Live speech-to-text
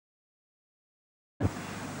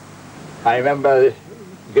I remember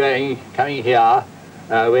coming here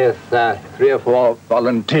with 3 or 4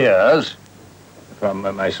 volunteers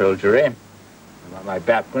from my soldiery, my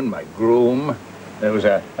batman, my groom. There was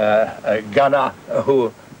a gunner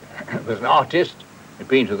who was an artist. He'd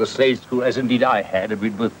been to the Slade School, as indeed I had, and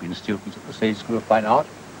we'd both been students at the Slade School of Fine Art.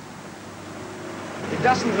 It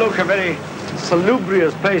doesn't look a very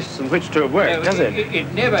salubrious place in which to have worked, does it?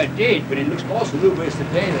 It never did, but it looks more salubrious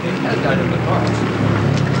today than it has done in the past.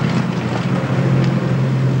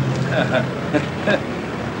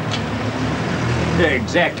 They're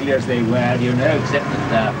exactly as they were, you know, except that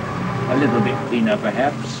they're a little bit cleaner,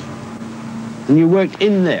 perhaps. And you worked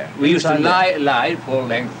in there? We used to lie full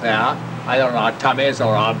length there, either on our tummies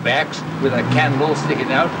or our backs, with a candle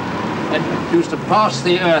sticking out, and used to pass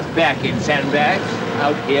the earth back in sandbags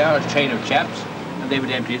out here, a chain of chaps, and they would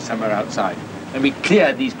empty it somewhere outside. And we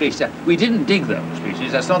cleared these places. We didn't dig those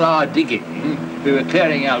places. That's not our digging. We were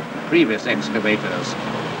clearing out previous excavators'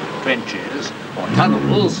 trenches or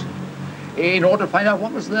tunnels in order to find out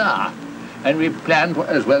what was there. And we planned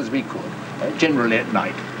as well as we could, generally at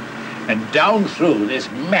night. And down through this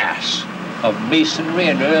mass of masonry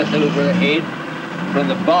and earth overhead, from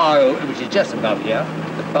the bar, which is just above here,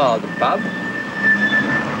 the bar of the pub.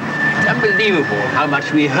 It's unbelievable how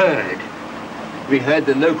much we heard. We heard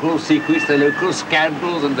the local secrets, the local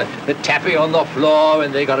scandals, and the tapping on the floor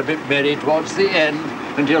when they got a bit merry towards the end,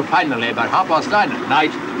 until finally, about 9:30 at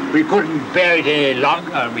night, we couldn't bear it any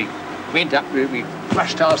longer, and we went up, we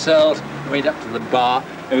crushed ourselves, went up to the bar,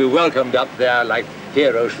 and we welcomed up there like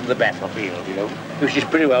heroes from the battlefield, you know, which is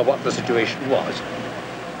pretty well what the situation was.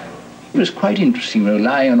 It was quite interesting, we were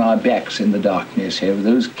lying on our backs in the darkness here with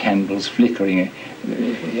those candles flickering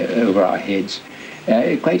over our heads.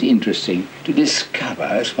 Quite interesting to discover,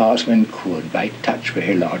 as far as one could, by touch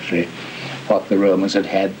very largely, what the Romans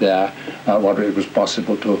had there, what it was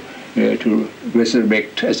possible to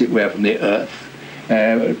resurrect, as it were, from the earth,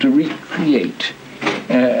 to recreate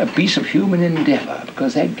a piece of human endeavor,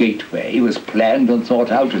 because that gateway was planned and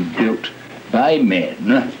thought out and built by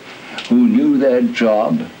men who knew their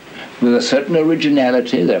job with a certain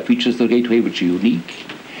originality. There are features of the gateway which are unique,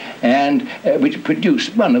 and which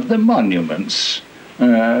produced one of the monuments,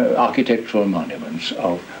 architectural monuments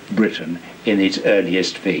of Britain in its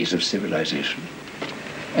earliest phase of civilization.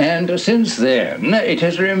 And since then, it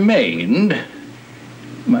has remained,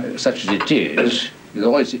 such as it is, with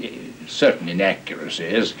all its certain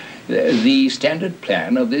inaccuracies, the standard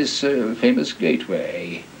plan of this famous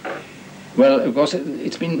gateway. Well, of course,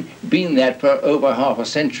 it's been that for over half a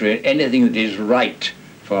century. Anything that is right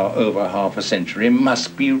for over half a century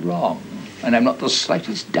must be wrong. And I'm not the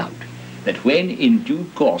slightest doubt that when in due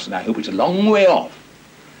course, and I hope it's a long way off,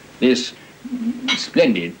 this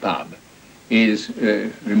splendid pub is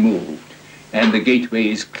removed and the gateway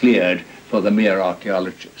is cleared for the mere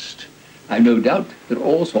archaeologist, I've no doubt that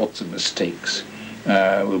all sorts of mistakes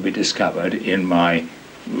will be discovered in my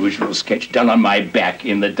original sketch done on my back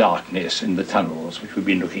in the darkness in the tunnels which we've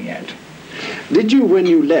been looking at. Did you, when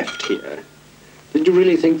you left here, did you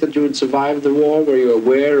really think that you would survive the war? Were you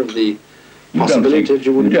aware of the possibility that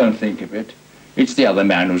you would? You don't think of it. It's the other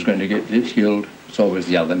man who's going to get killed. It's always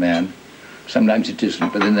the other man. Sometimes it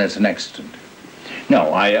isn't, but then there's an accident.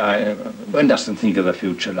 No, one doesn't think of the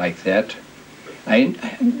future like that. I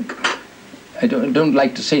don't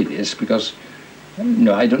like to say this because,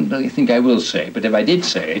 no, I don't really think I will say, but if I did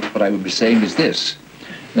say it, what I would be saying is this,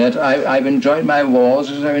 that I've enjoyed my wars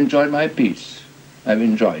as I've enjoyed my peace. I've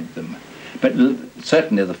enjoyed them. But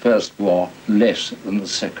certainly the first war less than the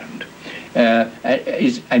second.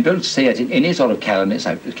 I don't say it in any sort of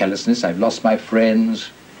callousness. I've lost my friends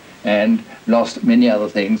and lost many other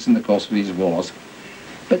things in the course of these wars.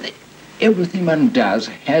 But everything one does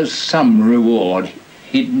has some reward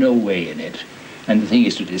hidden away in it. And the thing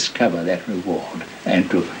is to discover that reward and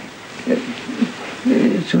to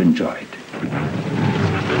enjoy it.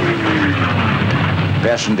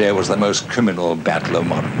 Passchendaele was the most criminal battle of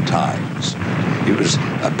modern times. It was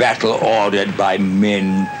a battle ordered by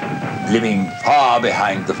men living far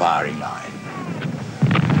behind the firing line.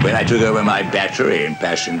 When I took over my battery in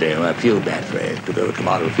Passchendaele, my field battery, took over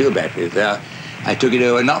command of the field battery there, I took it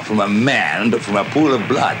over not from a man, but from a pool of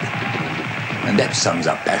blood. And that sums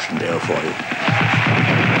up Passchendaele for you.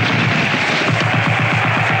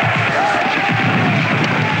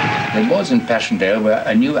 There was in Passchendaele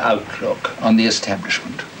a new outlook on the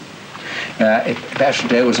establishment.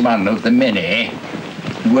 Passchendaele was one of the many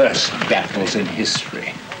worst battles in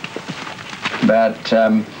history. But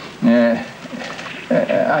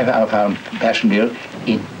I found Passchendaele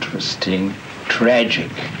interesting,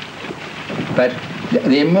 tragic. But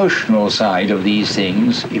The emotional side of these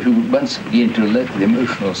things, if you once begin to let the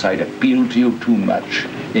emotional side appeal to you too much,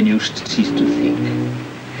 then you cease to think.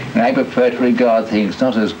 And I prefer to regard things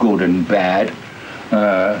not as good and bad,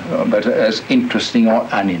 but as interesting or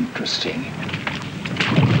uninteresting.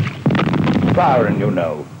 Byron, you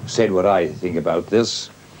know, said what I think about this.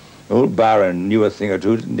 Old Byron knew a thing or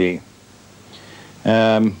two, didn't he?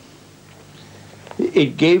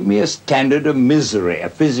 It gave me a standard of misery, a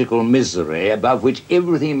physical misery, above which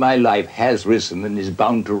everything in my life has risen and is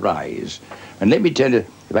bound to rise. And let me tell you,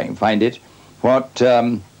 if I can find it, how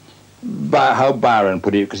Byron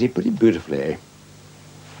put it, because he put it beautifully.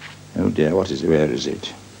 Oh dear, where is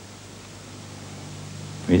it?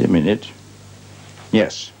 Wait a minute.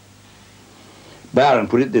 Yes. Byron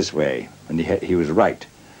put it this way, and he was right.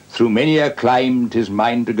 Through many a climb 'tis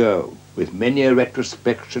mine to go, with many a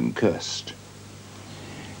retrospection cursed.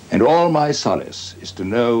 And all my solace is to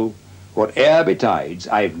know, whate'er betides,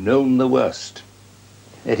 I've known the worst.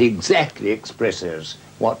 It exactly expresses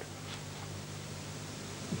what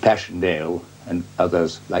Passchendaele and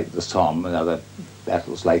others like the Somme and other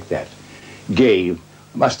battles like that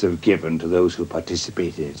must have given to those who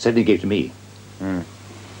participated. It certainly gave to me. Mm.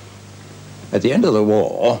 At the end of the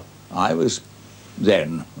war, I was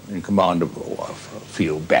then in command of a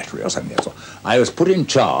field battery or something. I was put in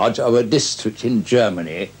charge of a district in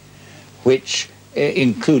Germany which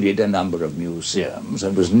included a number of museums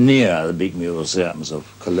and was near the big museums of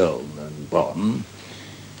Cologne and Bonn.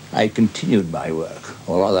 I continued my work,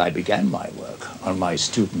 or rather I began my work on my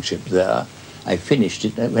studentship there. I finished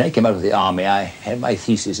it. When I came out of the army, I had my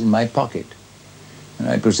thesis in my pocket. And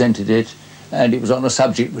I presented it, and it was on a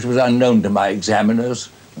subject which was unknown to my examiners,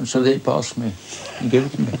 and so they passed me and gave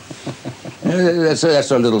it to me.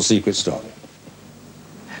 That's a little secret story.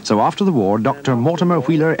 So after the war, Dr. Mortimer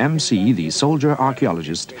Wheeler, MC, the soldier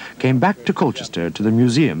archaeologist, came back to Colchester to the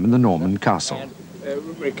museum in the Norman castle.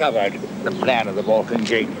 Recovered the plan of the Balkan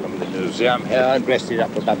Gate from the museum here and dressed it up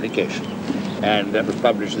for publication. And that was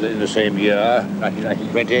published in the same year,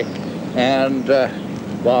 1920, and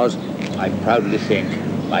was, I proudly think,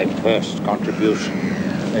 my first contribution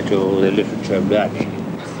to the literature of learning.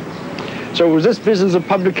 So was this business of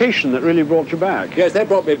publication that really brought you back? Yes, that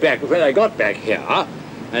brought me back. When I got back here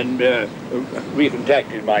and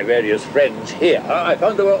recontacted my various friends here, I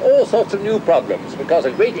found there were all sorts of new problems because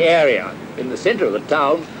a great area in the center of the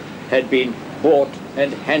town had been bought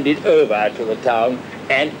and handed over to the town,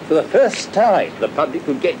 and for the first time the public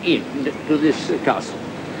could get into this castle.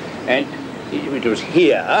 And it was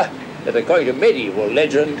here that, according to medieval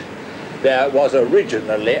legend, there was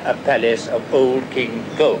originally a palace of old King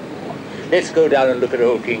Cole. Let's go down and look at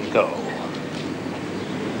old King Cole.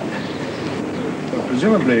 Well,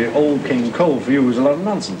 presumably old King Cole for you was a lot of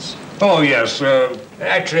nonsense. Oh, yes.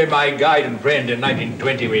 Actually, my guide and friend in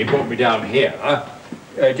 1920, when he brought me down here,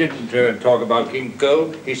 didn't talk about King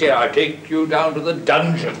Cole. He said, I'll take you down to the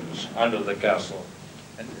dungeons under the castle.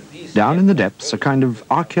 Down in the depths, a kind of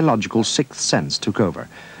archaeological sixth sense took over,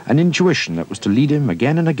 an intuition that was to lead him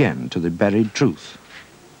again and again to the buried truth.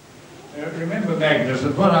 Remember, Magnus,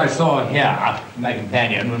 that what I saw here, my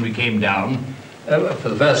companion, when we came down, for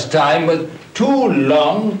the first time, was two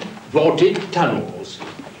long vaulted tunnels.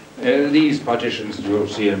 These partitions, as you'll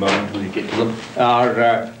see in a moment when we get to them, are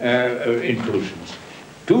intrusions.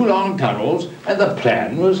 Two long tunnels, and the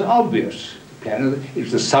plan was obvious. It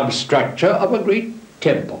was the substructure of a great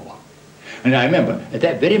temple. And I remember, at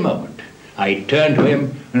that very moment, I turned to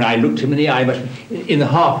him, and I looked him in the eye, but in the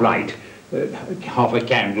half-light, half a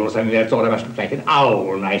candle or something, I thought I must look like an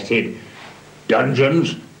owl, and I said,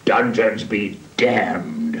 dungeons, dungeons be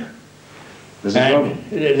damned. And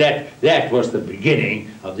that was the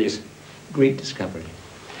beginning of this great discovery.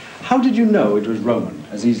 How did you know it was Roman,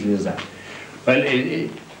 as easily as that? Well,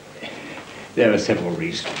 there are several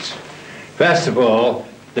reasons. First of all,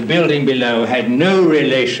 the building below had no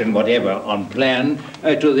relation whatever on plan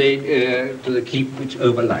to the keep which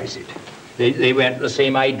overlies it. They went the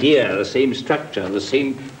same idea, the same structure, the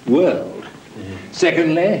same world. Mm-hmm.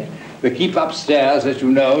 Secondly, the keep upstairs, as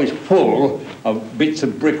you know, is full of bits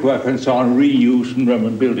of brickwork and so on, reused in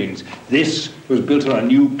Roman buildings. This was built on a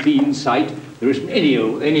new, clean site. There isn't any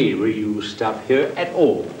reused stuff here at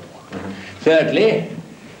all. Mm-hmm. Thirdly,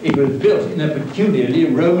 it was built in a peculiarly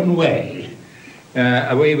Roman way,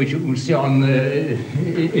 a way which you can see on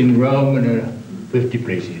in Rome and 50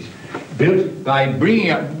 places. Built by bringing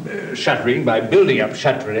up shuttering, by building up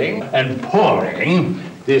shuttering and pouring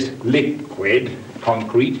this liquid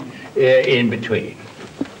concrete in between.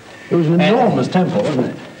 It was an enormous temple, wasn't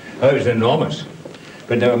it? Oh, it was enormous.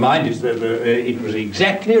 But never mind, it was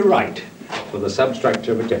exactly right for the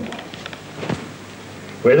substructure of a temple.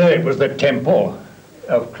 whether it was the temple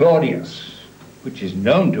of Claudius, which is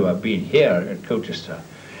known to have been here at Colchester,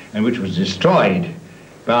 and which was destroyed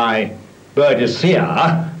by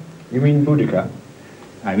Boadicea. You mean Boudica?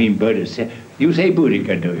 I mean Boadicea. You say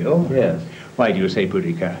Boudica, do you? Yes. Why do you say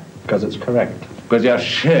Boudica? Because it's correct. Because you're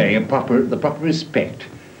showing the proper respect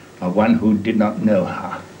of one who did not know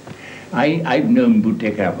her. I've known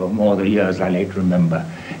Boudica for more than years I like to remember,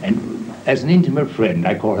 and as an intimate friend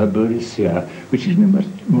I call her Boadicea, which is a much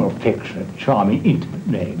more affectionate, charming, intimate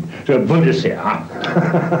name. So Boadicea,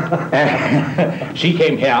 she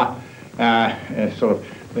came here, sort of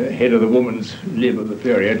head of the woman's lib of the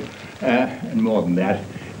period, and more than that,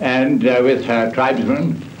 and with her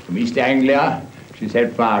tribesmen from East Anglia, she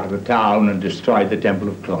set fire to the town and destroyed the temple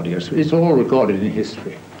of Claudius. It's all recorded in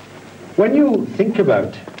history. When you think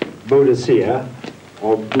about Boadicea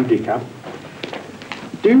or Boudica,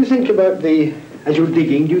 do you think about as you're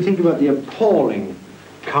digging, do you think about the appalling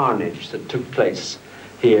carnage that took place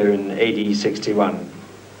here in AD 61?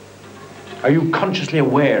 Are you consciously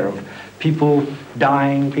aware of people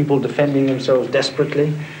dying, people defending themselves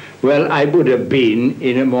desperately? Well, I would have been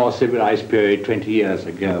in a more civilized period 20 years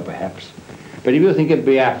ago, perhaps. But if you think of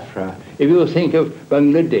Biafra, if you think of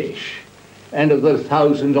Bangladesh, and of the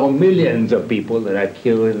thousands or millions of people that are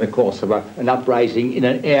killed in the course of an uprising in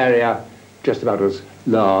an area just about as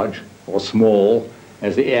large or small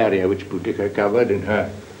as the area which Boudica covered in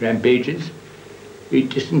her rampages,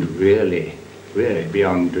 it isn't really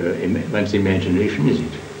beyond one's imagination, is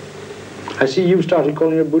it? I see you've started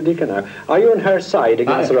calling her Boudica now. Are you on her side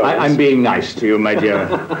against the Romans? I'm being nice to you, my dear.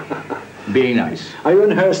 Being nice. Are you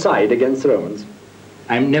on her side against the Romans?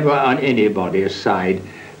 I'm never on anybody's side.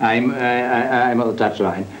 I'm on the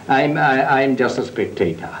touchline. I'm just a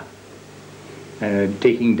spectator,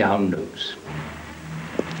 taking down notes.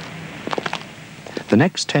 The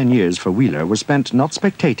next 10 years for Wheeler were spent not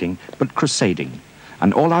spectating, but crusading,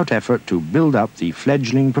 an all-out effort to build up the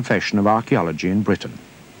fledgling profession of archaeology in Britain.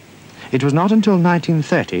 It was not until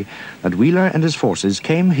 1930 that Wheeler and his forces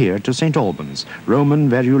came here to St. Albans, Roman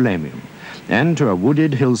Verulamium, and to a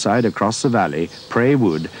wooded hillside across the valley, Pray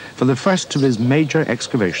Wood, for the first of his major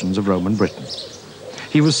excavations of Roman Britain.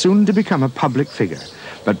 He was soon to become a public figure,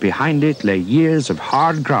 but behind it lay years of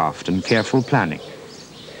hard graft and careful planning.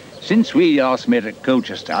 Since we last met at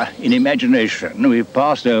Colchester, in imagination, we've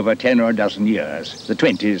passed over 10 or a dozen years, the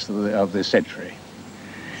 20s of this century.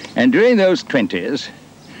 And during those 20s,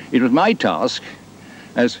 it was my task,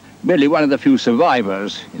 as merely one of the few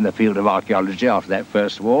survivors in the field of archaeology after that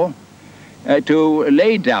first war, to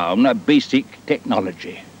lay down a basic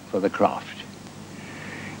technology for the craft.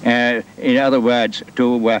 In other words,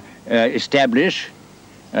 to establish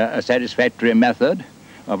a satisfactory method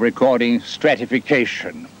of recording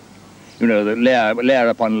stratification. You know, the layer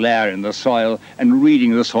upon layer in the soil, and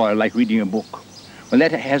reading the soil like reading a book. Well,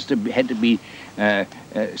 that had to be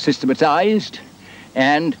systematized,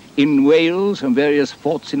 and in Wales and various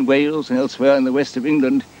forts in Wales and elsewhere in the west of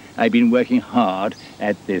England, I've been working hard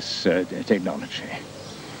at this technology.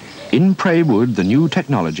 In Pray Wood, the new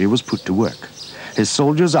technology was put to work. His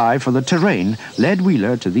soldier's eye for the terrain led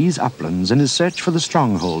Wheeler to these uplands in his search for the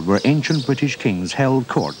stronghold where ancient British kings held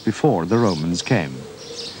court before the Romans came.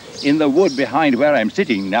 In the wood behind where I'm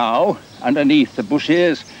sitting now, underneath the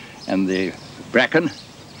bushes and the bracken,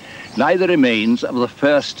 lie the remains of the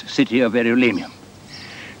first city of Verulamium,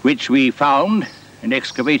 which we found and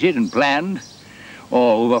excavated and planned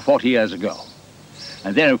over 40 years ago.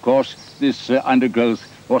 And then, of course, this undergrowth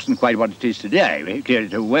wasn't quite what it is today. We cleared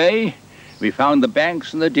it away. We found the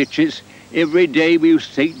banks and the ditches. Every day we used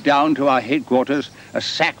to take down to our headquarters a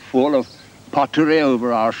sack full of pottery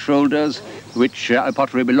over our shoulders, which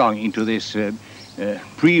pottery belonging to this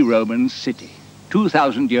pre-Roman city,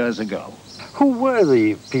 2,000 years ago. Who were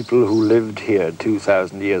the people who lived here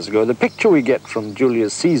 2,000 years ago? The picture we get from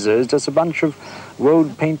Julius Caesar is just a bunch of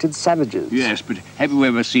road-painted savages. Yes, but have you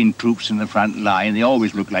ever seen troops in the front line? They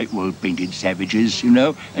always look like road-painted savages, you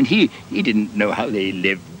know. And he didn't know how they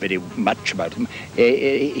lived very much about them.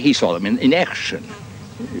 He saw them in action,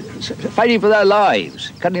 fighting for their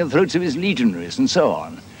lives, cutting the throats of his legionaries and so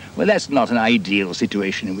on. Well, that's not an ideal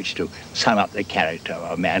situation in which to sum up the character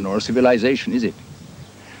of a man or a civilization, is it?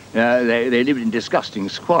 They lived in disgusting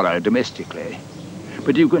squalor domestically.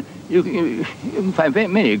 But you can find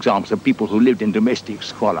many examples of people who lived in domestic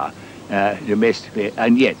squalor domestically,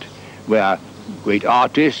 and yet were great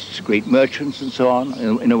artists, great merchants, and so on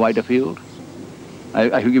in a wider field.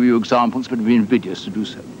 I could give you examples, but it would be invidious to do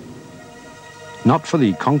so. Not for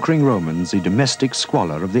the conquering Romans, the domestic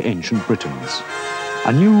squalor of the ancient Britons.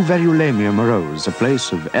 A new Verulamium arose, a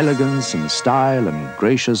place of elegance and style and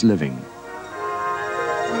gracious living.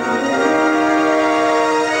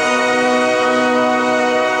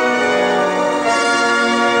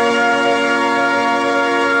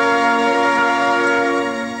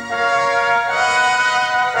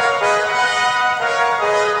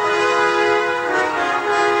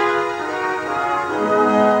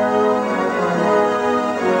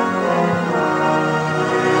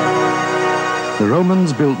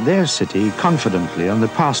 Romans built their city confidently on the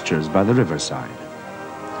pastures by the riverside.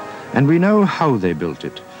 And we know how they built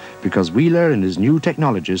it, because Wheeler and his new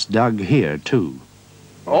technologists dug here too.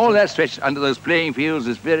 All that stretch under those playing fields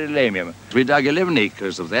is verulamum. We dug 11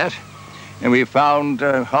 acres of that, and we found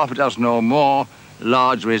half a dozen or more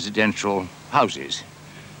large residential houses,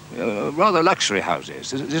 rather luxury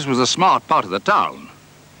houses. This was a smart part of the town.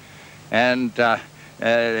 And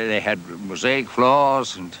they had mosaic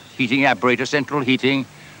floors and heating apparatus, central heating,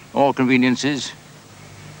 all conveniences.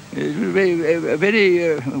 It was a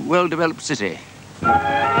very well-developed city.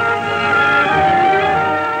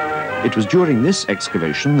 It was during this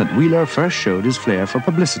excavation that Wheeler first showed his flair for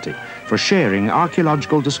publicity, for sharing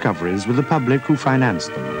archaeological discoveries with the public who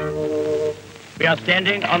financed them. We are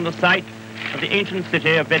standing on the site of the ancient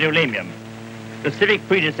city of Verulamium, the civic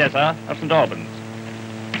predecessor of St. Albans.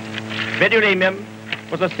 Verulamium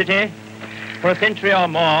was a city for a century or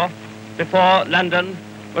more before London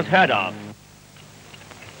was heard of.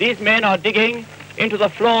 These men are digging into the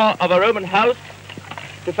floor of a Roman house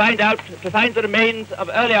to find the remains of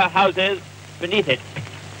earlier houses beneath it.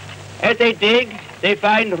 As they dig, they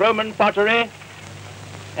find Roman pottery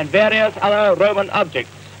and various other Roman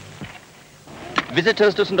objects.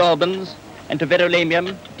 Visitors to St. Albans and to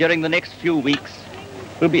Verulamium during the next few weeks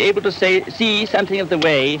will be able to see something of the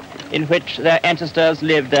way in which their ancestors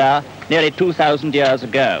lived there nearly 2,000 years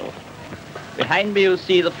ago. Behind me you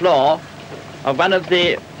see the floor of one of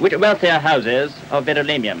the wealthier houses of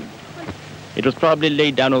Verulamium. It was probably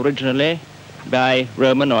laid down originally by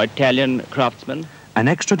Roman or Italian craftsmen. An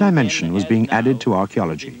extra dimension was being added to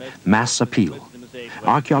archaeology, mass appeal.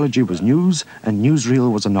 Archaeology was news, and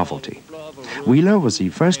newsreel was a novelty. Wheeler was the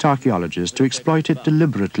first archaeologist to exploit it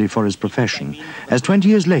deliberately for his profession, as 20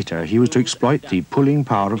 years later he was to exploit the pulling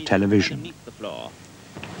power of television.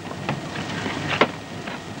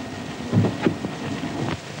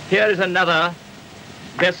 Here is another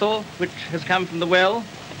vessel which has come from the well,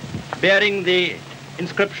 bearing the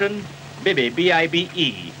inscription Bibe,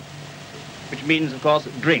 B-I-B-E, which means, of course,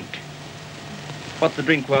 drink. What the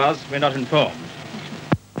drink was, we're not informed.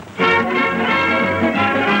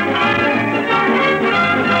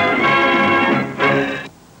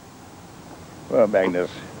 Well, Magnus,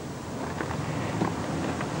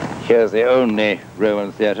 here's the only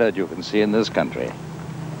Roman theatre that you can see in this country.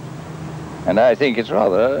 And I think it's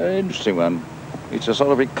rather an interesting one. It's a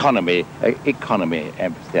sort of economy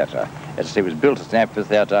amphitheatre. As I say, it was built as an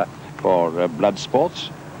amphitheatre for blood sports,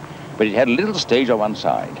 but it had a little stage on one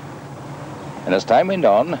side. And as time went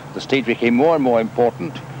on, the stage became more and more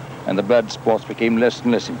important, and the blood sports became less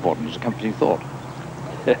and less important, as the company thought.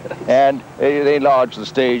 And they enlarged the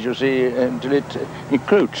stage, you see, until it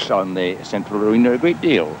encroached on the central arena a great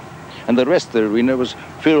deal. And the rest of the arena was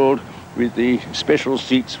filled with the special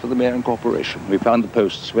seats for the mayor and corporation. We found the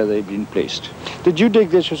posts where they'd been placed. Did you dig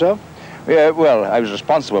this yourself? Yeah, well, I was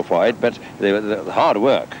responsible for it, but the hard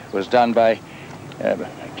work was done by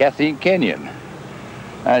Kathleen Kenyon.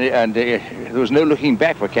 And there was no looking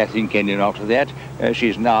back for Kathleen Kenyon after that.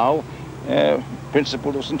 She's now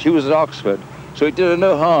principal of St. Hugh's at Oxford. So it did her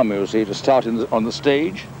no harm, you see, to start on the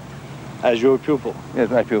stage. As your pupil? Yes,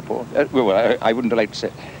 my pupil. Well, I wouldn't like to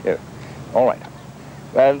say. Yeah. All right.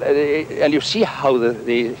 Well, and you see how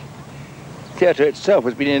the theatre itself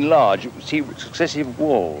has been enlarged. You see successive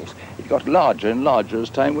walls. It got larger and larger as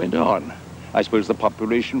time went on. I suppose the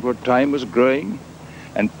population for a time was growing,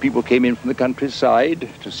 and people came in from the countryside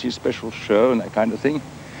to see a special show and that kind of thing.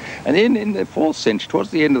 And then in the 4th century,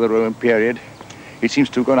 towards the end of the Roman period, it seems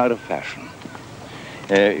to have gone out of fashion.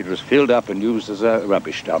 It was filled up and used as a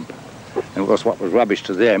rubbish dump. And of course, what was rubbish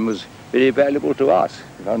to them was very valuable to us.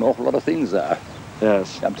 We found an awful lot of things there.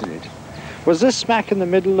 Yes. Dumped in it. Was this smack in the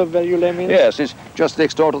middle of Verulamium? Yes, it's just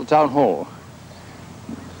next door to the town hall.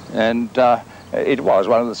 And it was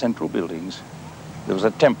one of the central buildings. There was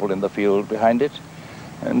a temple in the field behind it,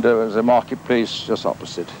 and there was a marketplace just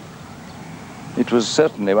opposite. It was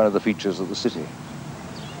certainly one of the features of the city.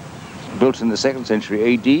 Built in the 2nd century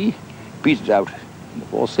A.D., petered out in the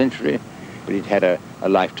 4th century, but it had a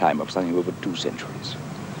lifetime of something over 2 centuries.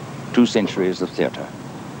 2 centuries of theatre.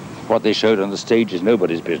 What they showed on the stage is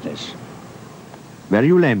nobody's business.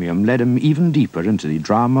 Verulamium led him even deeper into the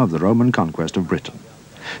drama of the Roman conquest of Britain.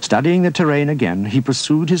 Studying the terrain again, he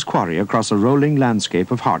pursued his quarry across a rolling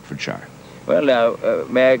landscape of Hertfordshire. Well now,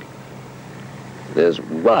 Mag, there's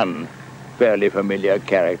one fairly familiar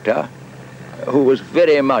character who was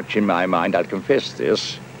very much in my mind, I'll confess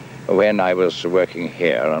this, when I was working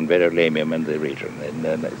here on Verulamium in the region in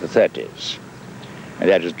the 30s. And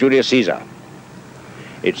that is Julius Caesar.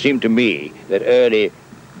 It seemed to me that early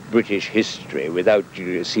British history without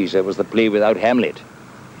Julius Caesar was the play without Hamlet.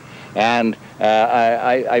 And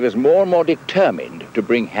I was more and more determined to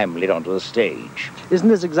bring Hamlet onto the stage. Isn't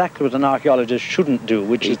this exactly what an archaeologist shouldn't do,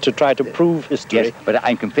 which is to try to prove history? Yes, but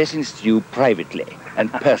I'm confessing this to you privately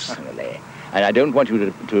and personally, and I don't want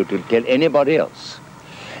you to tell anybody else.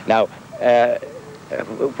 Now,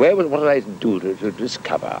 what did I do to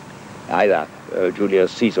discover either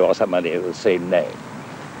Julius Caesar or somebody of the same name?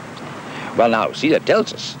 Well, now, Caesar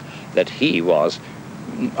tells us that he was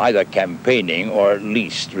either campaigning or at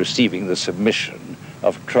least receiving the submission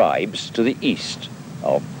of tribes to the east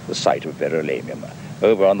of the site of Verulamium,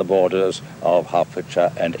 over on the borders of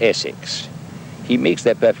Hertfordshire and Essex. He makes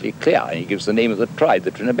that perfectly clear, and he gives the name of the tribe,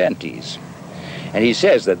 the Trinobantes. And he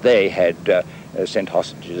says that they had sent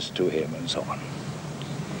hostages to him and so on.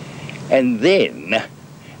 And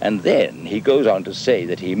then he goes on to say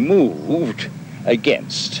that he moved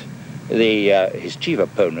against his chief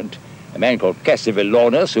opponent, a man called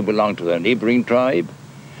Cassivellaunus, who belonged to the neighboring tribe,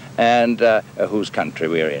 and whose country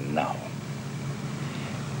we're in now.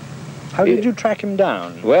 How did you track him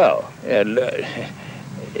down? Well,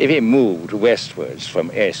 if he moved westwards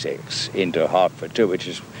from Essex into Hertfordshire, which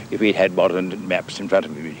is, if he'd had modern maps in front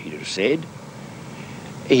of him, he'd have said,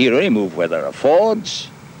 he'd only move where there are fords,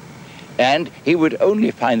 and he would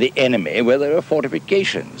only find the enemy where there are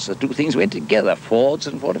fortifications. The two things went together, fords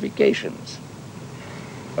and fortifications.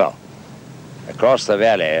 Well, across the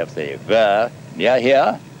valley of the Ver, near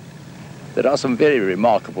here, there are some very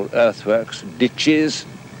remarkable earthworks, ditches.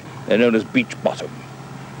 They're known as Beach Bottom,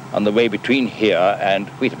 on the way between here and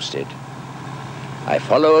Wheatamstead. I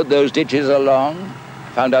followed those ditches along,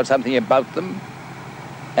 found out something about them,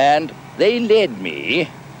 and they led me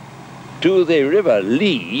to the River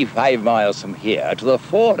Lee, 5 miles from here, to the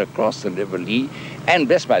ford across the River Lee, and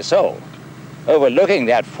bless my soul, overlooking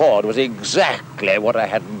that ford was exactly what I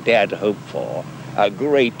hadn't dared to hope for. A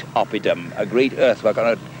great oppidum, a great earthwork on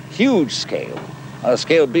a huge scale, on a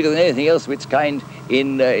scale bigger than anything else of its kind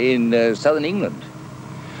in southern England,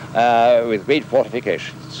 with great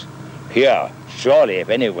fortifications. Here, surely, if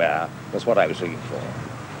anywhere, was what I was looking for.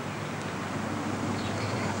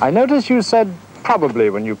 I notice you said probably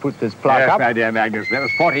when you put this plaque up. Yes, my dear Magnus, that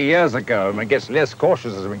was 40 years ago. One gets less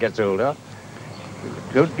cautious as one gets older.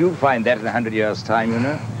 Don't you find that in 100 years' time, you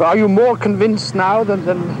know? But are you more convinced now than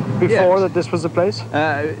before that this was the place?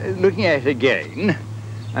 Looking at it again,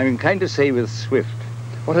 I'm inclined to say with Swift,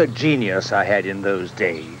 what a genius I had in those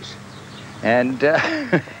days. And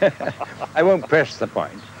I won't press the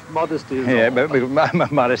point. Modesty is Yeah, all. but my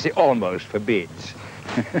modesty almost forbids.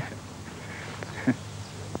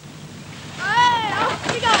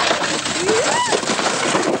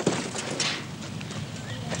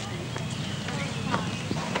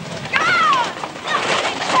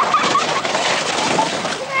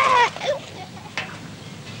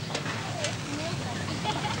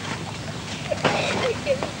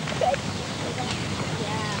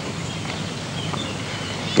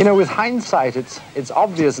 You know, with hindsight, it's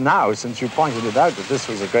obvious now, since you pointed it out, that this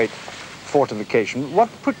was a great fortification. What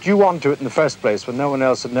put you onto it in the first place when no one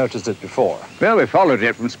else had noticed it before? Well, we followed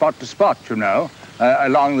it from spot to spot, you know,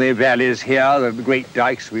 along the valleys here, the great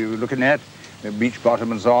dikes we were looking at, the beach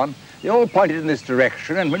bottom and so on. They all pointed in this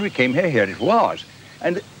direction, and when we came here it was.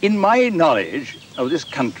 And in my knowledge of this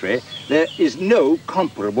country, there is no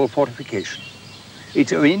comparable fortification.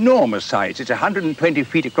 It's of enormous size. It's 120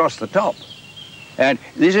 feet across the top. And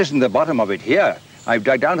this isn't the bottom of it here. I've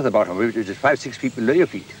dug down to the bottom of it, which is 5-6 feet below your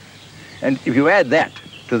feet. And if you add that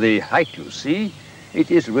to the height you see,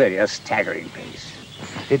 it is really a staggering place.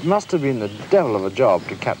 It must have been the devil of a job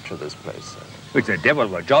to capture this place. It's a devil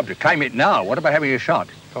of a job to climb it now. What about having a shot?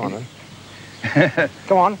 Go on, then.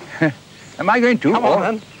 Come on. Am I going to? Come on,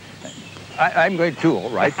 then. I'm going to, all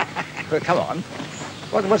right. Well, come on.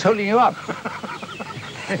 What's holding you up?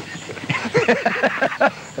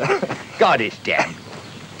 God is damned.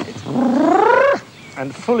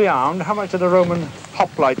 And fully armed, how much did a Roman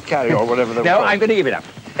hoplite carry, or whatever they were No, called? I'm going to give it up.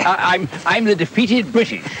 I'm the defeated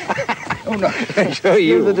British. Oh, no, sure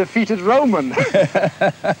you. You're the defeated Roman.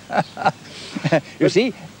 You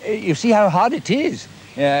see how hard it is.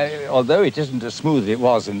 Although it isn't as smooth as it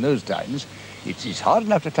was in those times, it's hard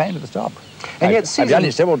enough to climb to the top. And yet I've done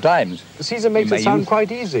it several times. Caesar makes In it my sound youth.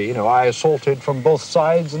 quite easy. You know, I assaulted from both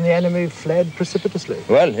sides and the enemy fled precipitously.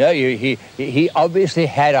 Well, no, he obviously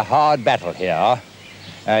had a hard battle here.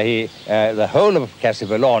 The whole of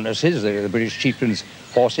Cassivellaunus's, the British chieftain's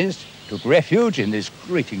forces, took refuge in this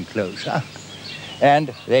great enclosure,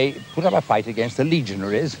 and they put up a fight against the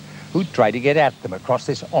legionaries who tried to get at them across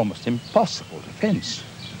this almost impossible defense.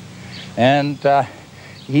 And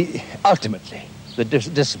he ultimately the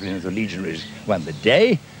discipline of the legionaries won the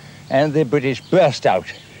day, and the British burst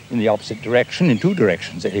out in the opposite direction, in two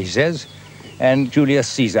directions, he says, and Julius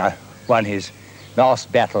Caesar won his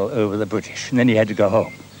last battle over the British, and then he had to go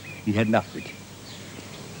home. He had enough of it.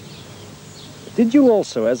 Did you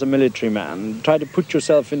also, as a military man, try to put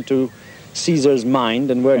yourself into Caesar's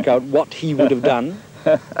mind and work out what he would have done?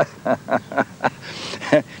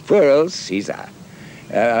 Poor old Caesar.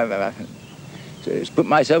 To put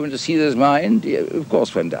myself into Caesar's mind, yeah, of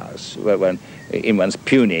course one does. When, in one's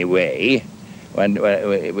puny way, when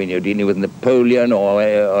you're dealing with Napoleon or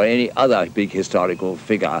any other big historical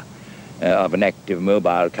figure of an active,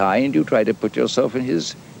 mobile kind, you try to put yourself in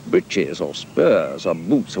his breeches or spurs or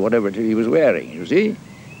boots or whatever he was wearing, you see?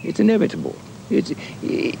 It's inevitable. It's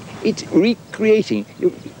recreating.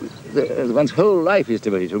 One's whole life is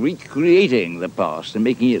devoted to recreating the past and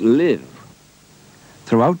making it live.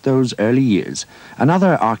 Throughout those early years,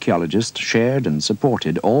 another archaeologist shared and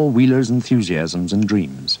supported all Wheeler's enthusiasms and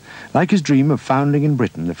dreams, like his dream of founding in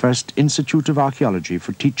Britain the first Institute of Archaeology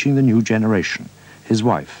for teaching the new generation, his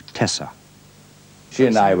wife, Tessa. She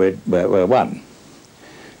and I were one.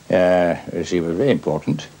 She was very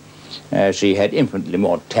important. She had infinitely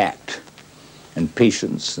more tact and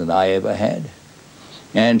patience than I ever had.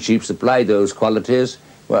 And she supplied those qualities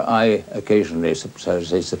where I occasionally, so to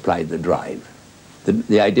say, supplied the drive.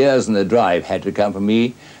 The ideas and the drive had to come from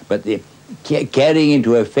me, but the carrying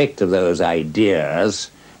into effect of those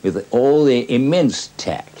ideas with all the immense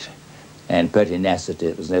tact and pertinacity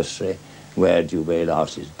that was necessary were due very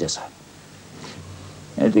largely to Tessa.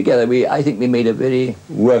 And together, I think we made a very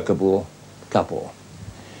workable couple.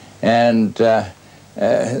 And the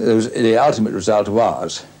ultimate result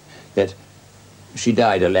was that she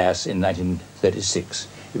died, alas, in 1936.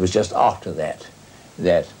 It was just after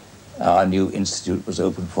that our new institute was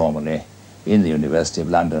opened formally in the University of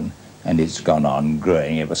London, and it's gone on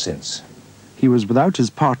growing ever since. He was without his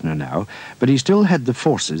partner now, but he still had the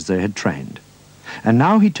forces they had trained. And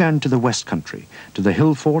now he turned to the West Country, to the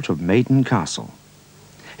hill fort of Maiden Castle.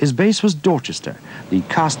 His base was Dorchester, the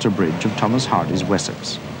Castor Bridge of Thomas Hardy's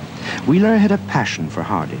Wessex. Wheeler had a passion for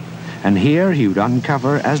Hardy, and here he would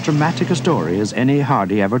uncover as dramatic a story as any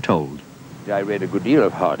Hardy ever told. I read a good deal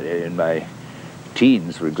of Hardy in my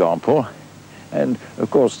teens, for example, and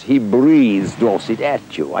of course he breathes Dorset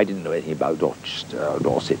at you. I didn't know anything about Dorchester or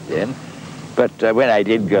Dorset then, but when I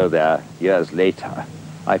did go there years later,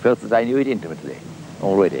 I felt that I knew it intimately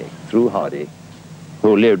already through Hardy,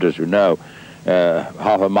 who lived, as you know,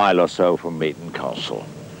 half a mile or so from Maiden Castle.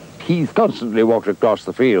 He constantly walked across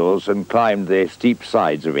the fields and climbed the steep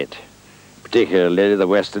sides of it, particularly the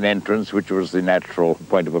western entrance, which was the natural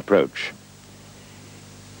point of approach.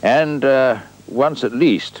 And once at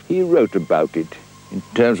least, he wrote about it in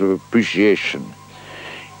terms of appreciation.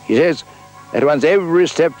 He says, at one's every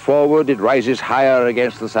step forward, it rises higher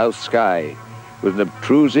against the south sky, with an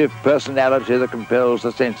obtrusive personality that compels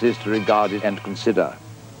the senses to regard it and consider.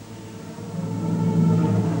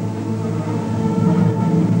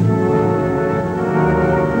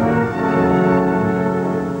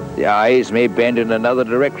 The eyes may bend in another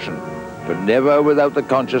direction, but never without the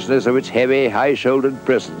consciousness of its heavy, high-shouldered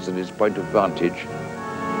presence and its point of vantage.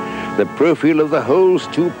 The profile of the whole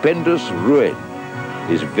stupendous ruin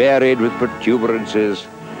is varied with protuberances,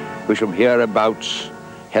 which from hereabouts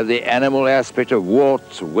have the animal aspect of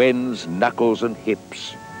warts, wens, knuckles, and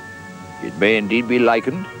hips. It may indeed be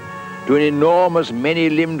likened to an enormous,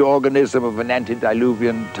 many-limbed organism of an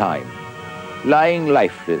antediluvian time, lying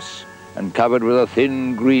lifeless and covered with a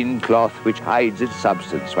thin green cloth which hides its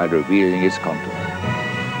substance while revealing its contour.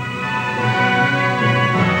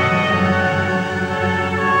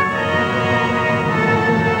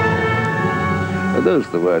 Well, those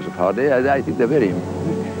are the words of Hardy. I think they're very,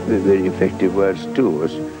 very effective words too.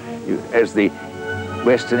 As the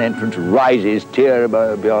western entrance rises tier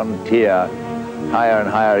beyond tier, higher and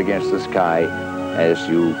higher against the sky, as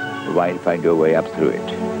you find your way up through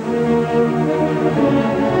it.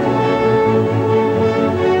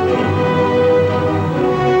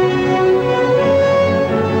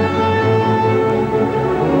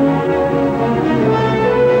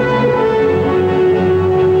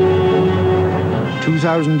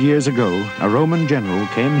 2,000 years ago, a Roman general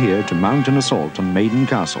came here to mount an assault on Maiden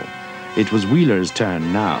Castle. It was Wheeler's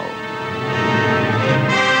turn now.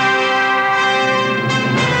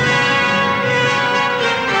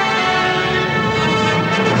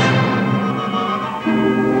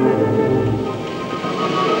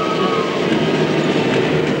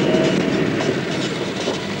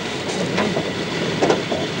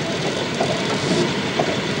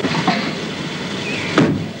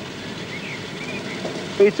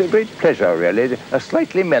 It's a great pleasure, really, a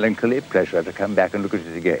slightly melancholy pleasure to come back and look at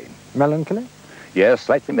it again. Melancholy? Yes,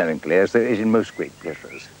 slightly melancholy, as there is in most great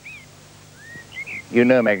pleasures. You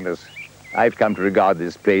know, Magnus, I've come to regard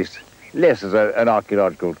this place less as an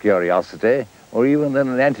archaeological curiosity, or even than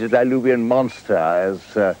an antediluvian monster, as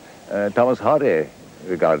Thomas Hardy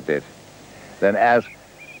regarded it, than as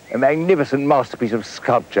a magnificent masterpiece of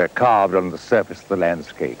sculpture carved on the surface of the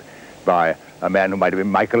landscape by a man who might have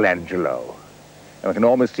been Michelangelo. And I can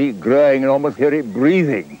almost see it growing and almost hear it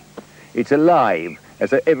breathing. It's alive,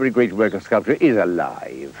 as every great work of sculpture is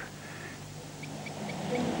alive.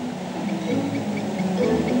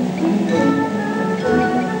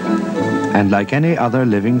 And like any other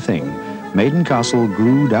living thing, Maiden Castle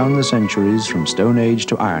grew down the centuries from Stone Age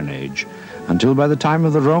to Iron Age, until by the time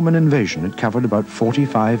of the Roman invasion it covered about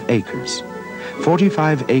 45 acres.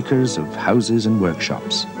 45 acres of houses and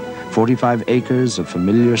workshops, 45 acres of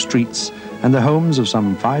familiar streets, and the homes of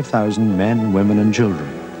some 5,000 men, women and children,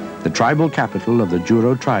 the tribal capital of the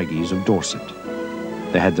Juro Trigys of Dorset.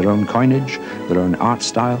 They had their own coinage, their own art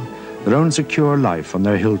style, their own secure life on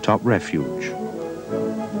their hilltop refuge.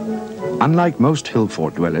 Unlike most hill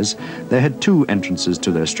fort dwellers, they had two entrances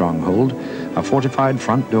to their stronghold, a fortified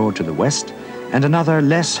front door to the west, and another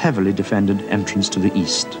less heavily defended entrance to the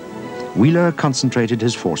east. Wheeler concentrated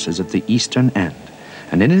his forces at the eastern end,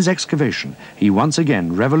 and in his excavation, he once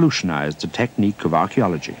again revolutionized the technique of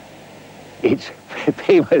archaeology. It's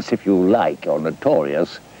famous, if you like, or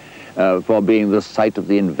notorious, for being the site of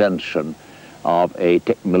the invention of a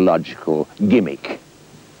technological gimmick.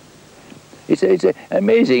 It's an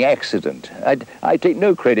amazing accident. I take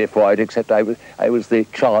no credit for it, except I was the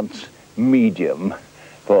chance medium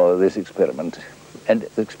for this experiment, and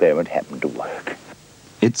the experiment happened to work.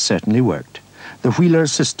 It certainly worked. The Wheeler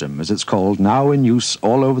system, as it's called, now in use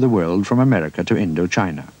all over the world from America to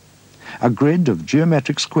Indochina. A grid of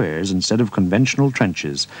geometric squares instead of conventional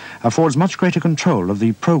trenches affords much greater control of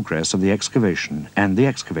the progress of the excavation and the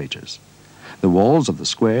excavators. The walls of the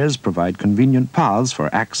squares provide convenient paths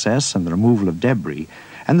for access and the removal of debris,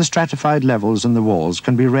 and the stratified levels in the walls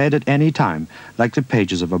can be read at any time like the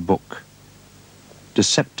pages of a book.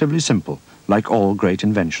 Deceptively simple, like all great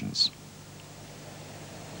inventions.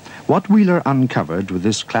 What Wheeler uncovered with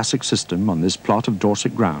this classic system on this plot of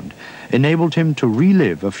Dorset ground enabled him to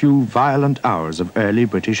relive a few violent hours of early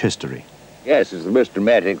British history. Yes, it's the most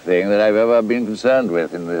dramatic thing that I've ever been concerned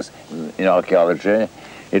with in archaeology.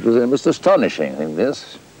 It was a most astonishing thing,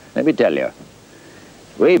 this. Let me tell you.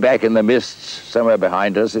 Way back in the mists, somewhere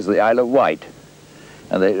behind us, is the Isle of Wight.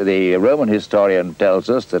 And the Roman historian tells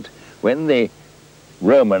us that when the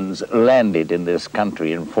Romans landed in this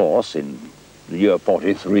country in force in the year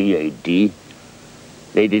 43 A.D.,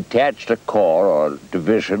 they detached a corps or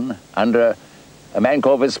division under a man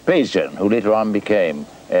called Vespasian, who later on became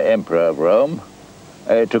Emperor of Rome,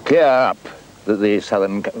 to clear up the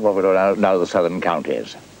southern, what are now the southern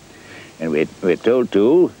counties. And we're told,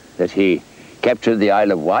 too, that he captured the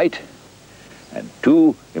Isle of Wight and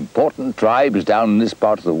two important tribes down in this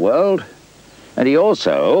part of the world, and he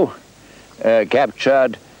also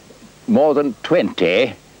captured more than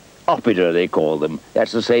 20 oppida, they call them.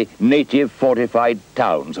 That's to say, native fortified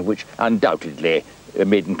towns, of which undoubtedly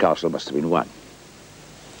Maiden Castle must have been one.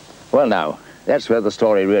 Well, now, that's where the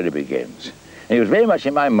story really begins. And it was very much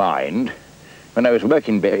in my mind when I was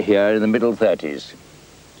working here in the middle 30s.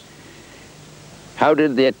 How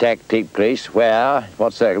did the attack take place? Where?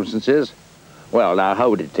 What circumstances? Well, now,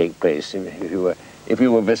 how would it take place if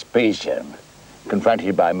you were Vespasian,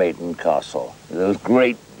 confronted by Maiden Castle, with those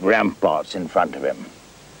great ramparts in front of him?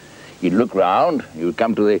 You'd look round, you'd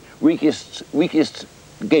come to the weakest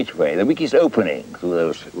gateway, the weakest opening through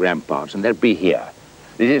those ramparts, and that'd be here.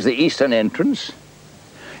 This is the eastern entrance.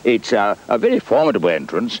 It's a very formidable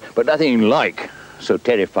entrance, but nothing like so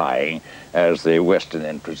terrifying as the western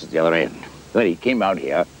entrance at the other end. Well, he came out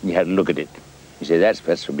here, he had a look at it. He said,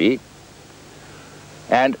 that's for me.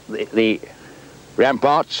 And the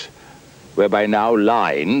ramparts were by now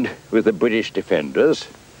lined with the British defenders,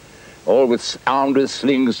 all armed with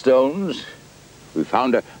sling stones. We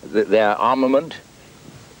found their armament,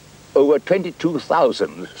 over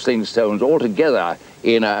 22,000 sling stones altogether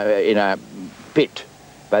in a pit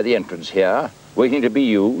by the entrance here, waiting to be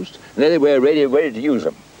used, and then they were ready to use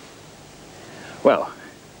them. Well,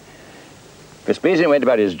 Vespasian went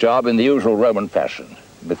about his job in the usual Roman fashion,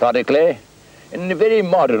 methodically, and in a very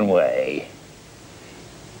modern way.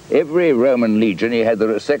 Every Roman legion, he had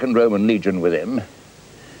the second Roman legion with him,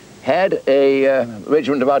 had a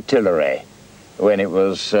regiment of artillery when it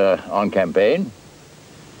was on campaign,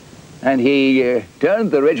 and he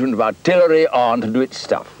turned the regiment of artillery on to do its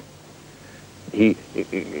stuff. he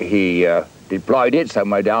deployed it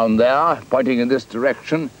somewhere down there, pointing in this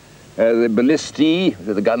direction. The ballistae,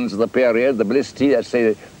 the guns of the period, the ballistae, that's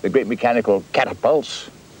the great mechanical catapults,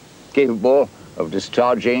 capable of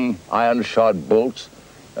discharging iron-shod bolts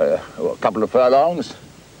a couple of furlongs.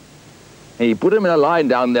 He put them in a line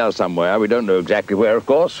down there somewhere, we don't know exactly where, of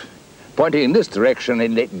course, pointing in this direction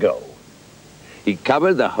and let go. He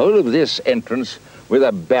covered the whole of this entrance with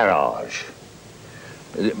a barrage.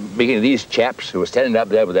 Making these chaps who were standing up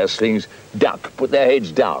there with their slings duck, put their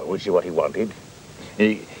heads down, which is what he wanted.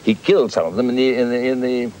 He killed some of them in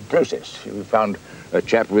the process. We found a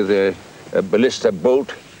chap with a ballista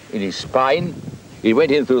bolt in his spine. He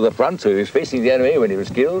went in through the front, so he was facing the enemy when he was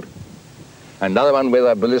killed. Another one with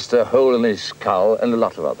a ballista hole in his skull, and a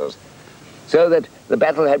lot of others. So that the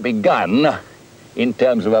battle had begun in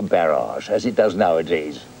terms of a barrage, as it does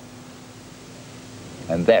nowadays.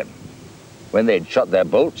 And then, when they'd shot their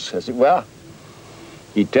bolts, as it were,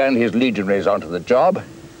 he turned his legionaries onto the job,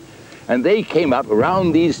 and they came up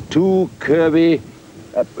around these two curvy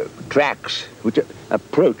tracks which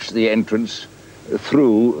approached the entrance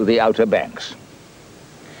through the outer banks.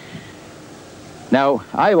 Now,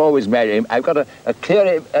 I've always imagined, I've got a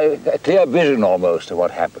clear vision almost of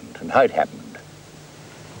what happened and how it happened.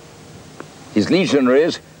 His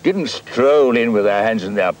legionaries didn't stroll in with their hands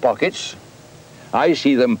in their pockets. I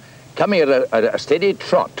see them coming at a steady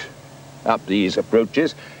trot up these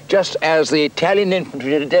approaches, just as the Italian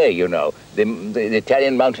infantry today, you know, the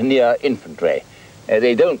Italian mountaineer infantry.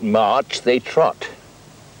 They don't march, they trot.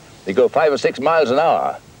 They go 5 or 6 miles an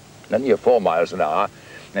hour, not near 4 miles an hour.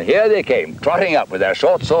 And here they came, trotting up with their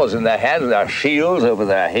short swords in their hands, their shields over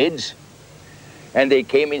their heads. And they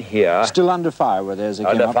came in here. Still under fire were they as they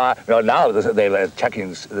came up? Under fire. Well, now they were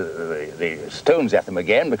chucking the stones at them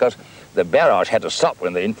again, because the barrage had to stop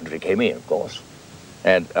when the infantry came in, of course.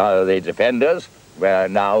 And the defenders were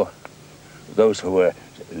now, those who were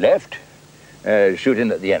left, shooting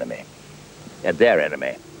at the enemy, at their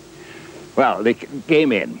enemy. Well, they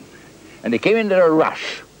came in, and they came in at a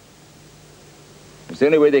rush. It's the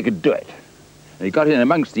only way they could do it. And they got in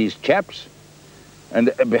amongst these chaps, and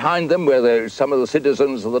behind them were some of the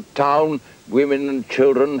citizens of the town, women and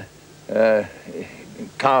children,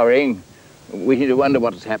 cowering, waiting to wonder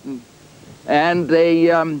what has happened. And they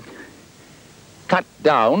cut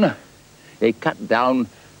down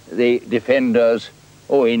the defenders,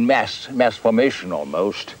 in mass formation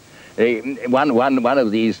almost. One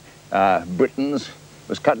of these Britons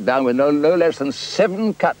was cut down with no less than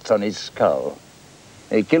 7 cuts on his skull.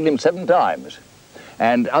 They killed him 7 times,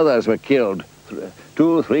 and others were killed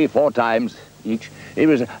 2, 3, 4 times each. It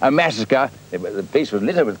was a massacre. The place was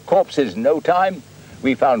littered with corpses in no time.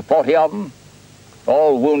 We found 40 of them,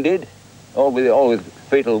 all wounded, all with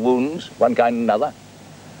fatal wounds, one kind and another.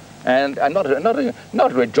 And I'm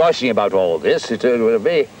not rejoicing about all this. It was a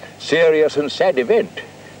very serious and sad event,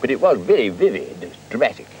 but it was very vivid,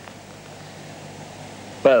 dramatic.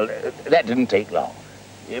 Well, that didn't take long.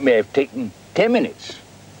 It may have taken 10 minutes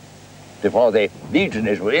before the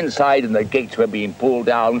legionaries were inside and the gates were being pulled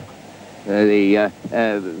down. The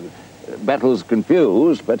battle's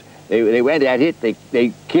confused, but they went at it.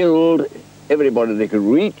 They killed everybody they could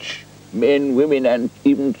reach, men, women, and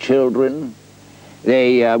even children.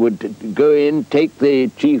 They would go in, take the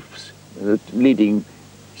chiefs, the leading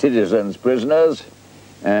citizens prisoners,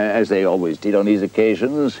 as they always did on these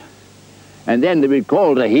occasions. And then they would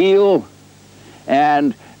call to heel,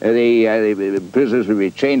 and the prisoners would be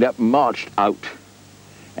chained up and marched out,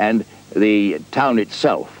 and the town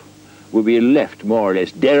itself would be left more or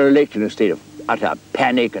less derelict in a state of utter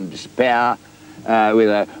panic and despair,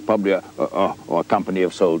 with probably a company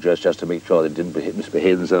of soldiers just to make sure they didn't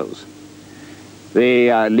misbehave themselves.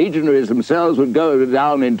 The legionaries themselves would go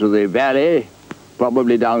down into the valley,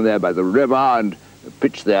 probably down there by the river, and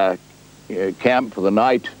pitch their camp for the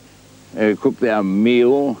night, cook their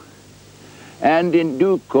meal, and in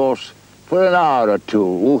due course, for an hour or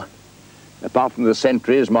two, apart from the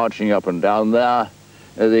sentries marching up and down there,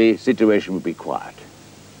 the situation would be quiet.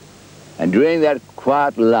 And during that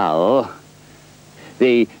quiet lull,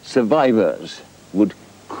 the survivors would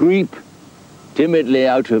creep timidly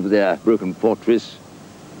out of their broken fortress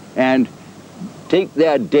and take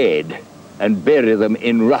their dead and bury them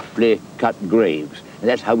in roughly cut graves. And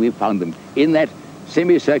that's how we found them, in that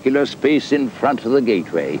semicircular space in front of the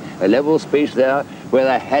gateway, a level space there where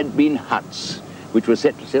there had been huts, which were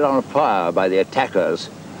set on fire by the attackers.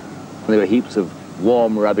 There were heaps of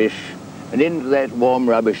warm rubbish, and into that warm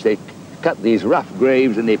rubbish they cut these rough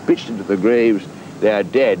graves, and they pitched into the graves their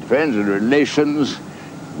dead friends and relations,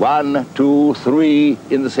 1, 2, 3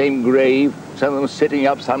 in the same grave, some of them sitting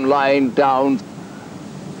up, some lying down.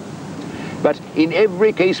 But in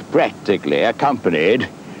every case practically accompanied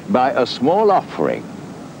by a small offering.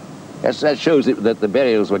 That shows that the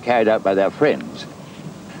burials were carried out by their friends.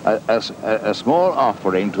 A small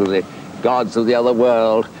offering to the gods of the other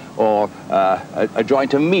world, or a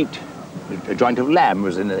joint of meat, a joint of lamb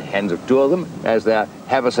was in the hands of two of them as their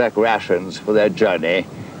haversack rations for their journey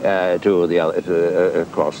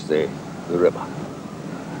across the river.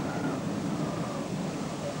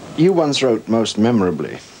 You once wrote most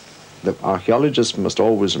memorably that archaeologists must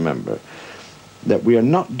always remember that we are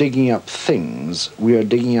not digging up things, we are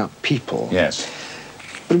digging up people. Yes.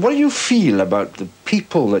 But what do you feel about the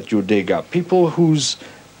people that you dig up? People whose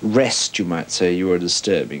rest, you might say, you are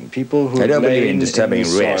disturbing. People who I don't believe in disturbing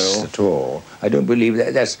in rest soil. at all. I don't believe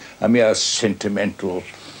that. That's a mere sentimental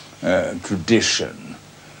tradition.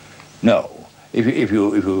 No. If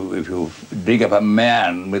you dig up a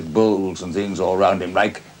man with bulls and things all around him,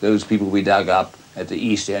 like those people we dug up at the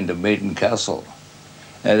east end of Maiden Castle,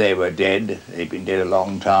 they were dead. They'd been dead a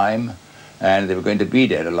long time, and they were going to be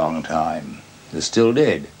dead a long time. They're still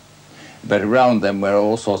dead. But around them were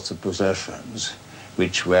all sorts of possessions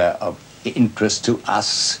which were of interest to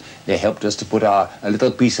us. They helped us to put a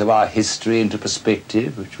little piece of our history into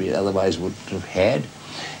perspective, which we otherwise wouldn't have had,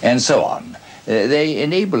 and so on. They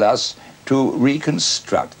enable us to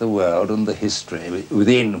reconstruct the world and the history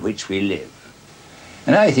within which we live.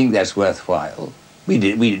 And I think that's worthwhile. We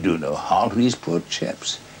do no harm to these poor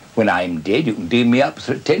chaps. When I'm dead, you can dig me up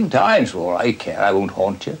 10 times for all I care. I won't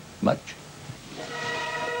haunt you much.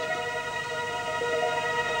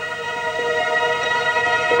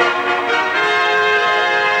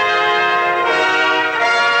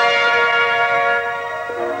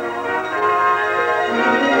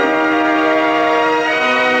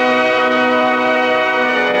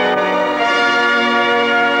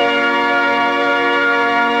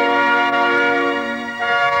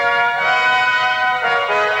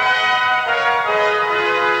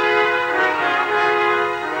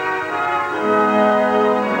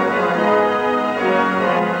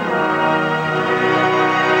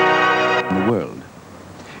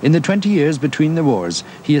 In the 20 years between the wars,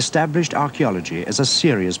 he established archaeology as a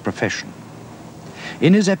serious profession.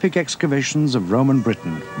 In his epic excavations of Roman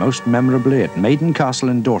Britain, most memorably at Maiden Castle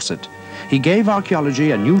in Dorset, he gave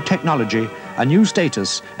archaeology a new technology, a new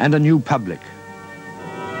status, and a new public.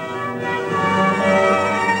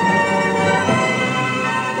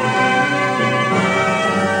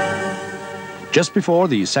 Just before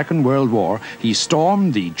the Second World War, he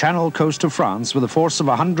stormed the Channel coast of France with a force of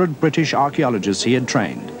 100 British archaeologists he had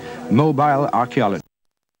trained, mobile archaeologists.